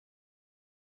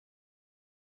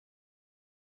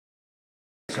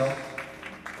ょ。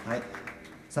はい。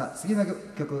さあ次の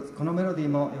曲、このメロディー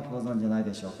もよくご存知じゃない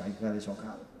でしょうか。いかがでしょう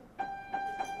か。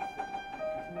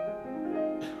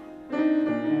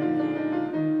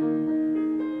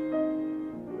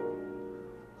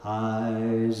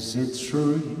I see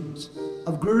trees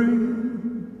of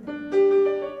green,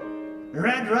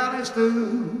 red roses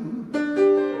too.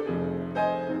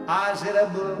 I see the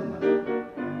bloom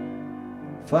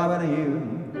for you,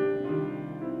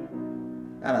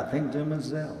 and I think to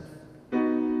myself,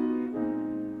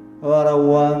 what a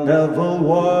wonderful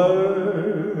world.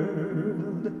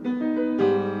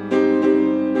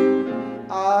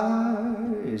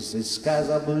 I see skies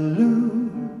of blue,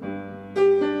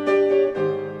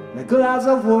 the clouds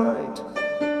of white,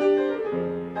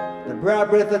 the bright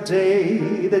breath of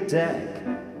day, the dark,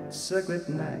 secret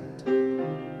night.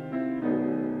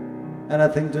 And I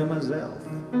think to myself,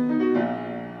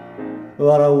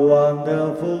 what a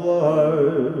wonderful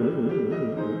world.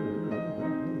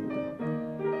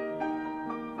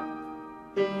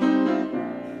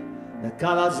 The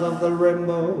colors of the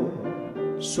rainbow,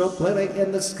 so pretty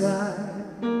in the sky,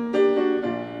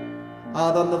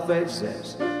 out on the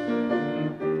faces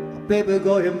of people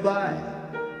going by,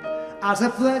 as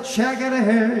if they're shaking their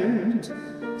hands,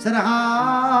 said,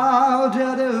 how do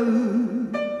you do?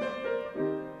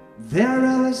 They're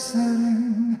really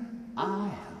saying, I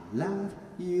love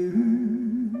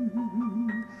you.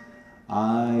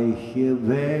 I hear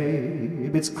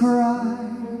babies cry,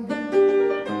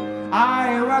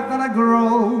 I work and I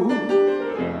grow.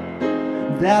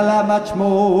 They'll have much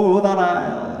more than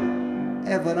I'll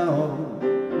ever know.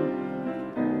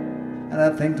 And I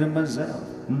think to myself,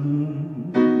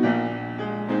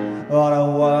 what a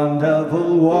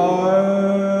wonderful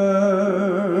world.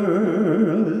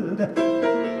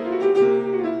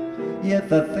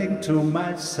 Yet I think to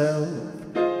myself,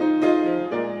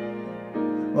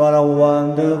 what a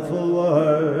wonderful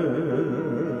world.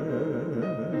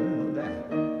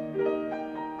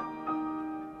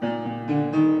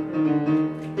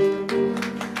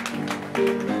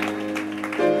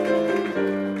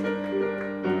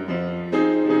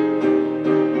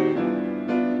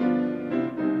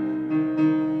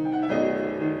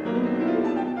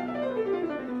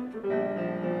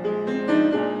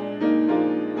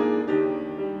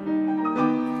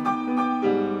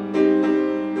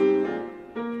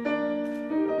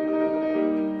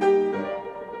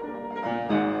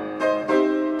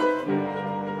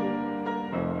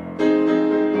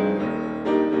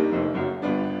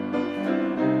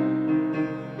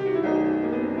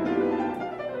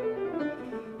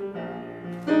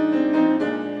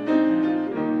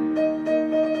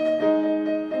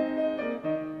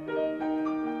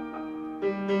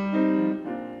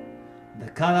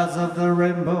 Colors of the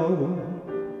rainbow,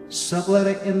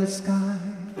 subletting in the sky,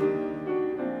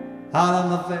 out on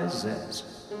the faces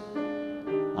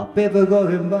of people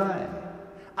going by,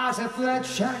 as if they're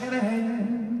shaking their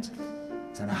hands,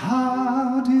 saying,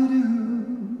 how do you do?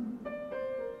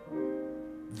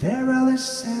 They're really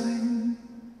saying,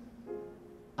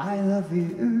 I love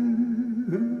you.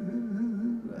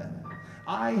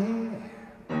 I hear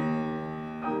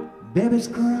babies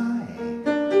cry,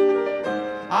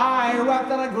 I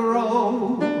work and I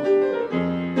grow.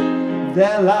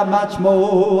 They'll have much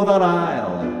more than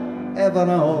I'll ever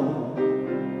know.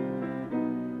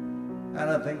 And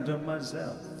I think to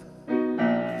myself,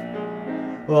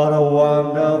 what a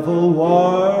wonderful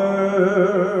world.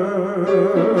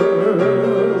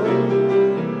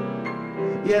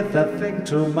 Yet I think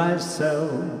to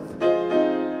myself,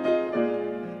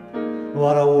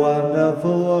 what a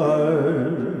wonderful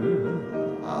world.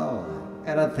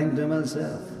 And I think to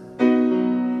myself,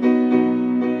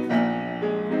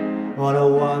 what a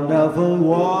wonderful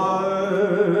world.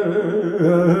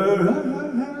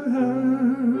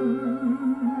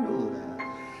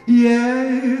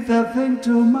 Yes, I think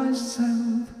to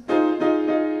myself,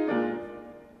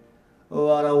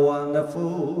 what a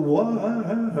wonderful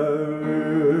world.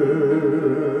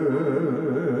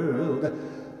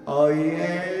 Oh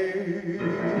yeah.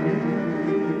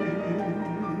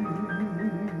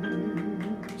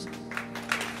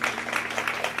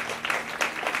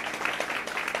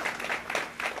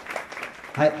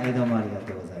はい、どうもありが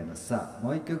とうございます。さあ、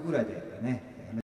もう一曲ぐらいでね、